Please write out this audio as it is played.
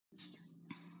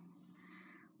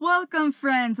Welcome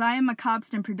friends, I am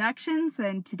Macobston Productions,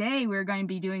 and today we're going to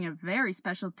be doing a very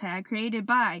special tag created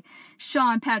by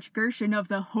Sean Patrick Erschen of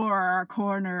the Horror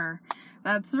Corner.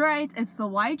 That's right, it's the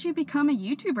Why'd You Become a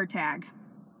YouTuber tag.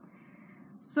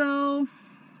 So,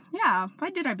 yeah, why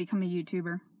did I become a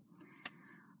YouTuber?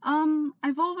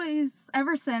 I've always,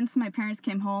 ever since my parents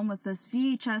came home with this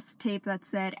VHS tape that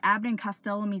said Abbott and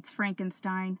Costello meets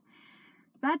Frankenstein,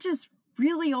 that just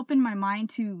really opened my mind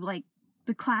to, like,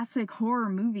 the classic horror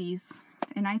movies,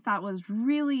 and I thought was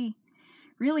really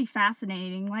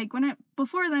fascinating. Like,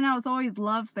 before then I was always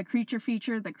loved the creature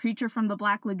feature, The Creature from the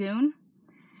Black Lagoon,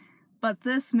 but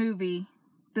this movie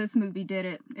did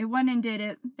it. It went and did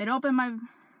it. It opened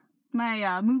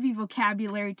my movie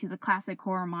vocabulary to the classic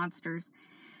horror monsters,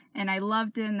 and I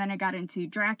loved it. And then I got into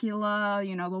Dracula,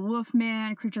 you know, the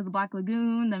Wolfman, Creature of the Black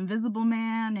Lagoon, the Invisible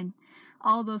Man, and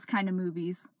all those kind of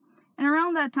movies. And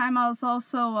around that time I was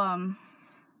also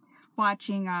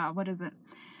watching,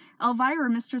 Elvira,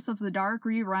 Mistress of the Dark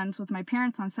reruns with my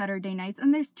parents on Saturday nights,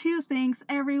 and there's two things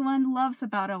everyone loves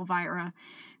about Elvira,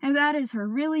 and that is her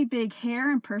really big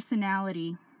hair and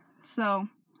personality. So,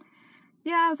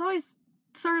 yeah, I was always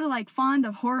sort of like fond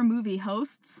of horror movie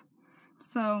hosts.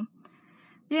 So,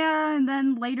 yeah, and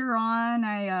then later on,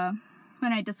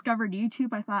 when I discovered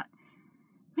YouTube, I thought,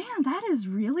 man, that is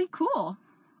really cool.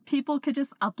 People could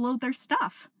just upload their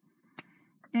stuff.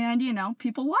 And, you know,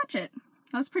 people watch it.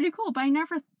 That's pretty cool, but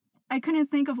I couldn't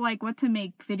think of, like, what to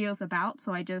make videos about,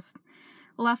 so I just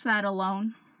left that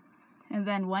alone. And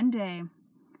then one day,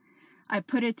 I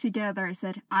put it together. I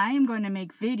said, I am going to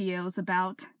make videos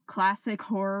about classic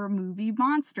horror movie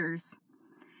monsters.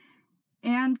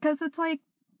 And, because it's like,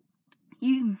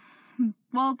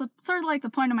 sort of like the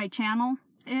point of my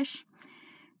channel-ish,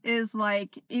 is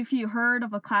like, if you heard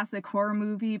of a classic horror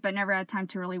movie but never had time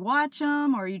to really watch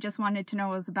them, or you just wanted to know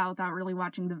what it was about without really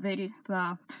watching the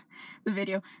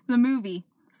movie.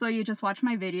 So you just watch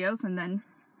my videos and then,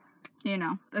 you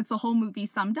know, that's the whole movie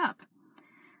summed up.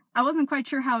 I wasn't quite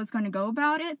sure how I was going to go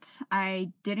about it. I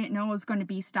didn't know it was going to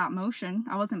be stop motion.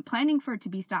 I wasn't planning for it to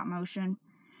be stop motion.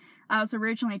 I was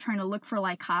originally trying to look for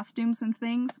like costumes and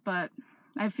things, but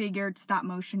I figured stop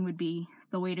motion would be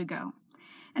the way to go.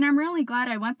 And I'm really glad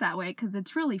I went that way, because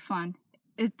it's really fun.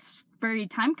 It's very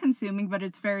time consuming, but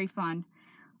it's very fun.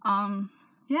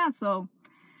 Yeah, so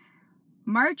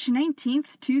March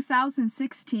 19th,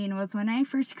 2016 was when I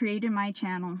first created my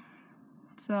channel.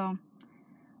 So,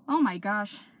 oh my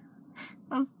gosh.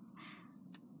 I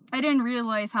didn't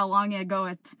realize how long ago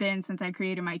it's been since I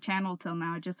created my channel till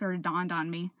now. It just sort of dawned on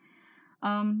me.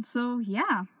 So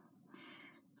yeah.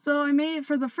 So I made it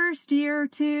for the first year or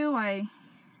two.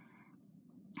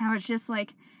 I was just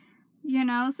like, you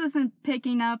know, this isn't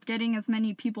picking up, getting as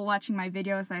many people watching my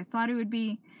videos as I thought it would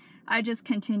be. I just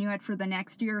continue it for the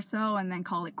next year or so and then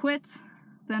call it quits.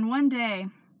 Then one day,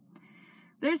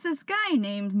 there's this guy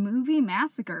named Movie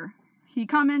Massacre. He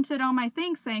commented on my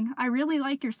thing saying, I really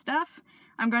like your stuff.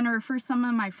 I'm going to refer some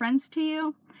of my friends to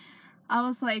you. I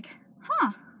was like,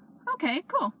 huh, okay,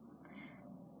 cool.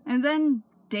 And then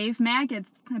Dave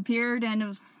Maggots appeared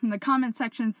in the comment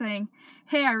section saying,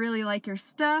 hey, I really like your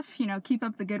stuff, you know, keep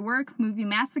up the good work. Movie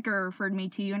Massacre referred me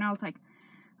to you, and I was like,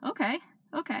 okay.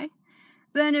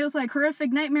 Then it was like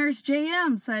Horrific Nightmares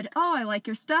JM said, oh, I like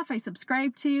your stuff, I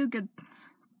subscribe to you, good,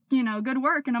 you know, good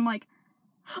work. And I'm like,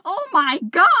 oh my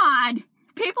god,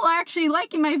 people are actually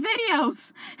liking my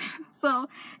videos. So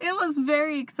it was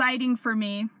very exciting for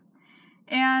me.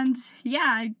 And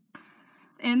yeah,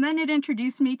 and then it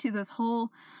introduced me to this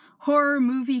whole horror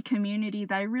movie community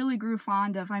that I really grew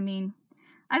fond of. I mean,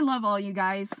 I love all you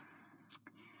guys.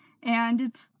 And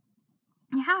it's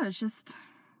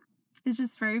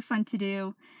just very fun to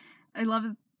do. I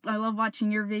love watching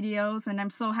your videos, and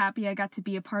I'm so happy I got to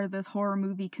be a part of this horror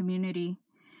movie community.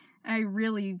 I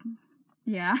really,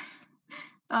 yeah.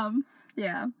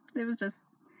 Yeah, it was just,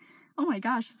 oh my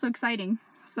gosh, so exciting.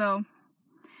 So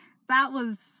that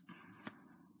was,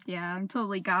 yeah, I'm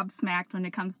totally gobsmacked when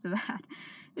it comes to that.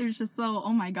 It was just so,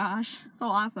 oh my gosh, so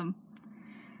awesome.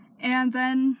 And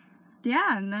then,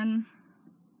 yeah,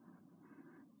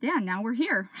 now we're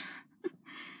here.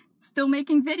 Still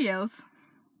making videos.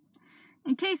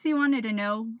 In case you wanted to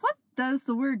know,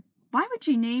 why would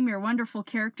you name your wonderful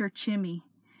character Chimmy?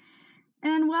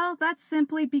 And well, that's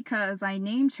simply because I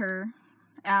named her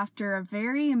after a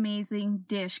very amazing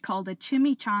dish called a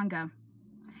chimichanga.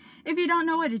 If you don't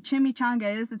know what a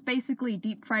chimichanga is, it's basically a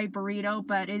deep-fried burrito,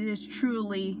 but it is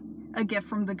truly a gift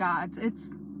from the gods.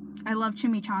 I love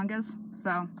chimichangas,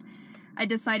 so I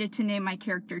decided to name my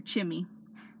character Chimmy.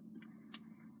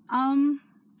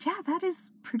 Yeah, that is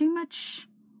pretty much,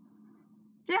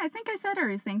 yeah, I think I said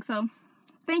everything, so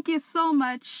thank you so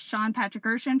much, Sean Patrick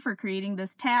Erschen, for creating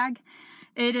this tag.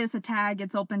 It is a tag,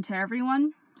 it's open to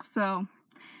everyone, so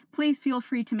please feel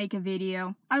free to make a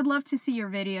video. I would love to see your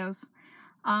videos.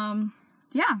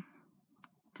 Yeah,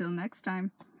 till next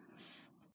time.